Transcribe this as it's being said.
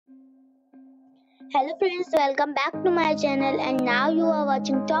Hello friends, welcome back to my channel and now you are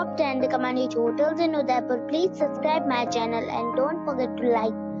watching top 10 recommended hotels in Udaipur. Please subscribe my channel and don't forget to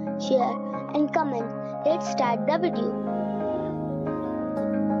like, share and comment. Let's start the video.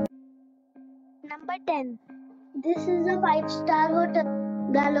 Number 10. This is a 5-star hotel.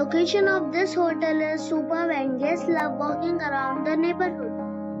 The location of this hotel is superb and guests love walking around the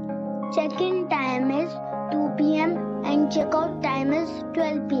neighborhood. Check-in time is 2 p.m. and check-out time is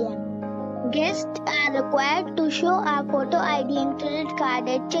 12 p.m. Guests are required to show a photo ID and credit card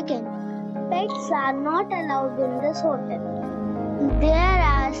at check-in. Pets are not allowed in this hotel. There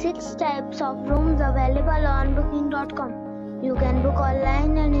are 6 types of rooms available on booking.com. You can book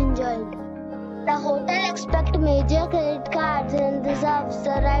online and enjoy it. The hotel accepts major credit cards and reserves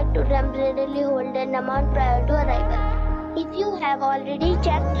the right to temporarily hold an amount prior to arrival. If you have already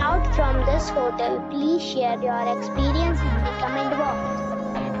checked out from this hotel, please share your experience in the comment box.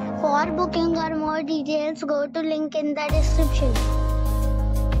 For booking or more details, go to link in the description.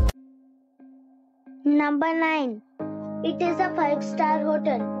 Number 9. It is a 5-star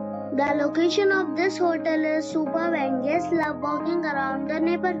hotel. The location of this hotel is superb and guests love walking around the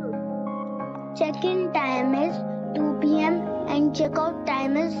neighborhood. Check-in time is 2 p.m. and check-out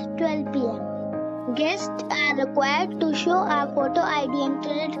time is 12 p.m. Guests are required to show a photo ID and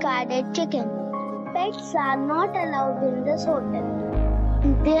credit card at check-in. Pets are not allowed in this hotel.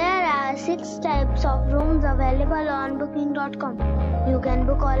 There are 6 types of rooms available on booking.com. You can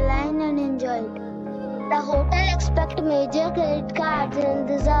book online and enjoy it. The hotel accepts major credit cards and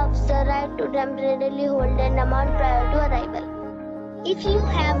reserves the right to temporarily hold an amount prior to arrival. If you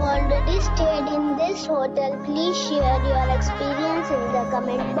have already stayed in this hotel, please share your experience in the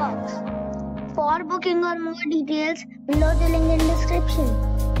comment box. For booking or more details, below the link in description.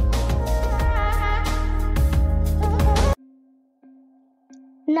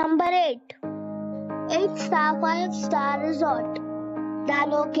 Number 8. It's a 5-star resort. The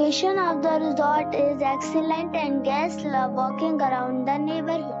location of the resort is excellent and guests love walking around the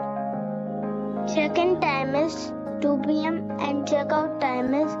neighborhood. Check-in time is 2 p.m. and check-out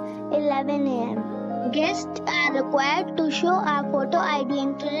time is 11 a.m. Guests are required to show a photo ID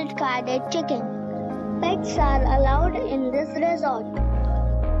and credit card at check-in. Pets are allowed in this resort.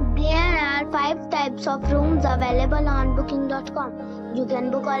 There are 5 types of rooms available on booking.com. You can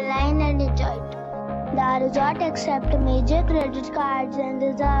book online and enjoy it. The resort accepts major credit cards and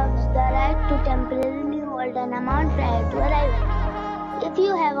reserves the right to temporarily hold an amount prior to arrival. If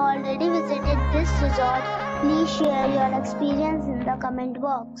you have already visited this resort, please share your experience in the comment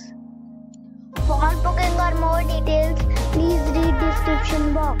box. For booking or more details, please read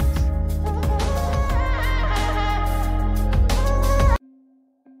description box.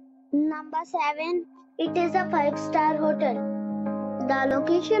 Number 7. It is a 5-star hotel. The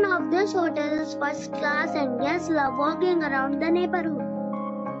location of this hotel is first class and guests love walking around the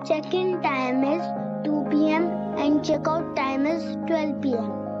neighborhood. Check-in time is 2 p.m. and check-out time is 12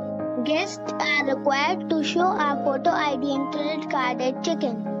 p.m. Guests are required to show a photo ID and credit card at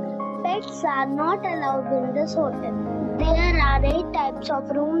check-in. Pets are not allowed in this hotel. There are 8 types of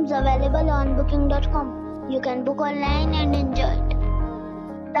rooms available on booking.com. You can book online and enjoy it.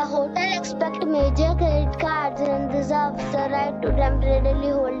 The hotel accepts major credit cards and reserves the right to temporarily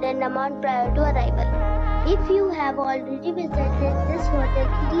hold an amount prior to arrival. If you have already visited this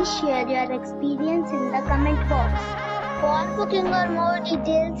hotel, please share your experience in the comment box. For booking or more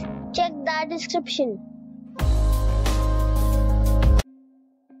details, check the description.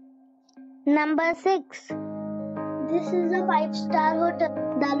 Number 6. This is a 5-star hotel.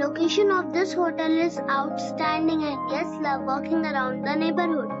 The location of this hotel is outstanding and guests love walking around the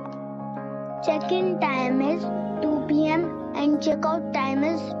neighborhood. Check-in time is 2 p.m. and check-out time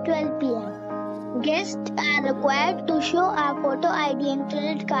is 12 p.m. Guests are required to show a photo ID and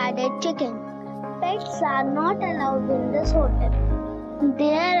credit card at check-in. Pets are not allowed in this hotel.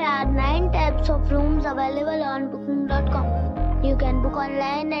 There are 9 types of rooms available on booking.com. You can book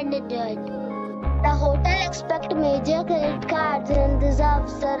online and enjoy it. The hotel accepts major credit cards and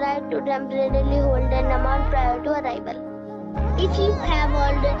reserves the right to temporarily hold an amount prior to arrival. If you have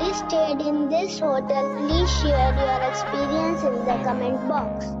already stayed in this hotel, please share your experience in the comment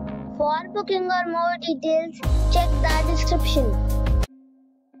box. For booking or more details, check the description.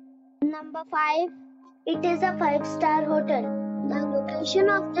 Number 5. It is a 5-star hotel. The location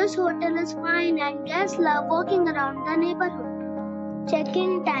of this hotel is fine and guests love walking around the neighborhood.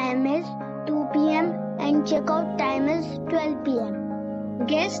 Check-in time is 2 p.m. and check-out time is 12 p.m.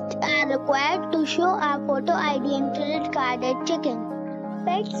 Guests are required to show a photo ID and credit card at check-in.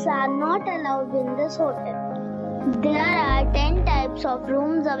 Pets are not allowed in this hotel. There are 10 types of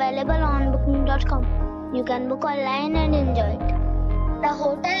rooms available on booking.com. You can book online and enjoy it. The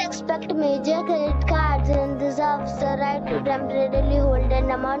hotel accepts major credit cards and reserves the right to temporarily hold an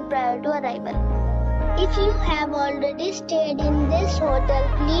amount prior to arrival. If you have already stayed in this hotel,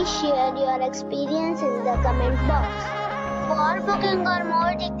 please share your experience in the comment box. For booking or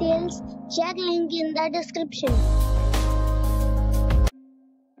more details, check link in the description.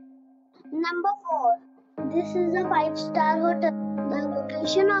 Number 4. This is a 5-star hotel. The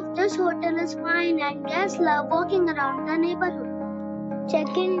location of this hotel is fine and guests love walking around the neighborhood.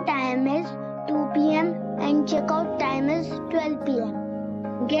 Check-in time is 2 p.m. and check-out time is 12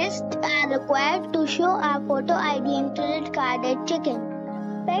 p.m. Guests are required to show a photo ID and credit card at check-in.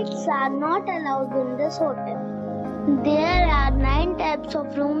 Pets are not allowed in this hotel. There are 9 types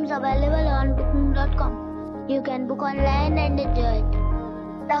of rooms available on booking.com. You can book online and enjoy it.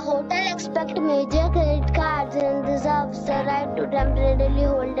 The hotel accepts major credit cards and reserves the right to temporarily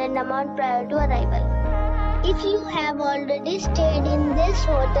hold an amount prior to arrival. If you have already stayed in this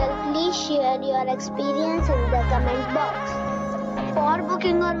hotel, please share your experience in the comment box. For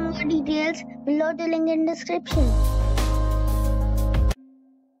booking or more details, below the link in description.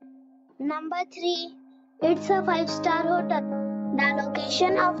 Number 3. It's a 5-star hotel. The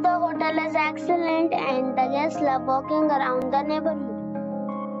location of the hotel is excellent and the guests love walking around the neighborhood.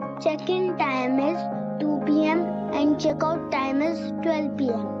 Check-in time is 2 p.m. and check-out time is 12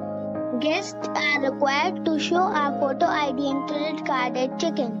 p.m. Guests are required to show a photo ID and credit card at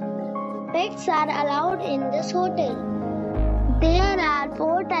check-in. Pets are allowed in this hotel. There are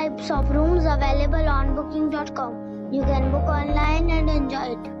 4 types of rooms available on booking.com. You can book online and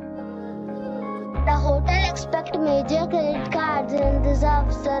enjoy it. The hotel accepts major credit cards and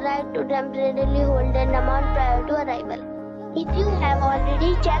reserves the right to temporarily hold an amount prior to arrival. If you have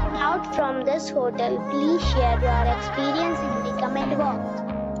already checked out from this hotel, please share your experience in the comment box.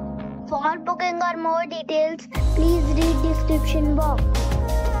 For booking or more details, please read description box.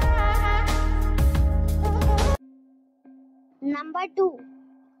 Number 2.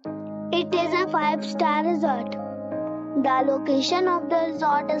 It is a 5-star resort. The location of the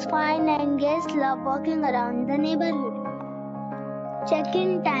resort is fine and guests love walking around the neighborhood.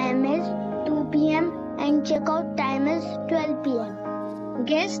 Check-in time is 2 p.m. and check-out time is 12 p.m.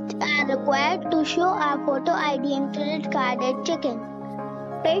 Guests are required to show a photo ID and credit card at check-in.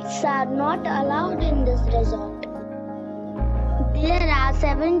 Pets are not allowed in this resort. There are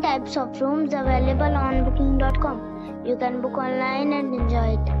 7 types of rooms available on booking.com. You can book online and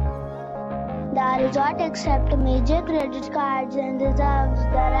enjoy it. The resort accepts major credit cards and reserves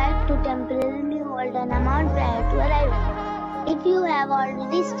the right to temporarily hold an amount prior to arrival. If you have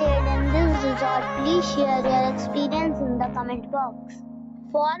already stayed in this resort, please share your experience in the comment box.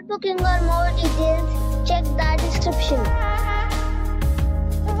 For booking or more details, check the description.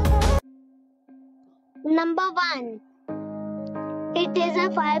 Number 1. It is a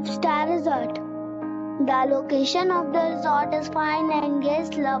 5-star resort. The location of the resort is fine and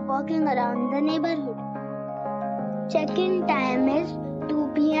guests love walking around the neighborhood. Check-in time is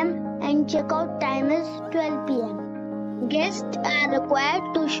 2 p.m. and check-out time is 12 p.m. Guests are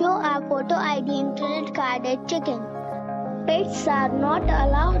required to show a photo ID and credit card at check-in. Pets are not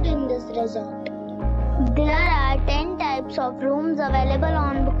allowed in this resort. There are 10 types of rooms available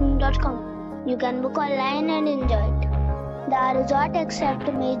on booking.com. You can book online and enjoy it. The resort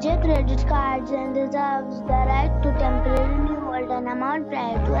accepts major credit cards and reserves the right to temporarily hold an amount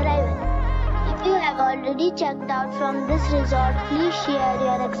prior to arrival. If you have already checked out from this resort, please share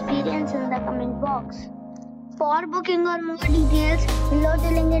your experience in the comment box. For booking or more details, below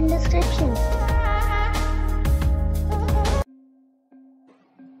the link in description.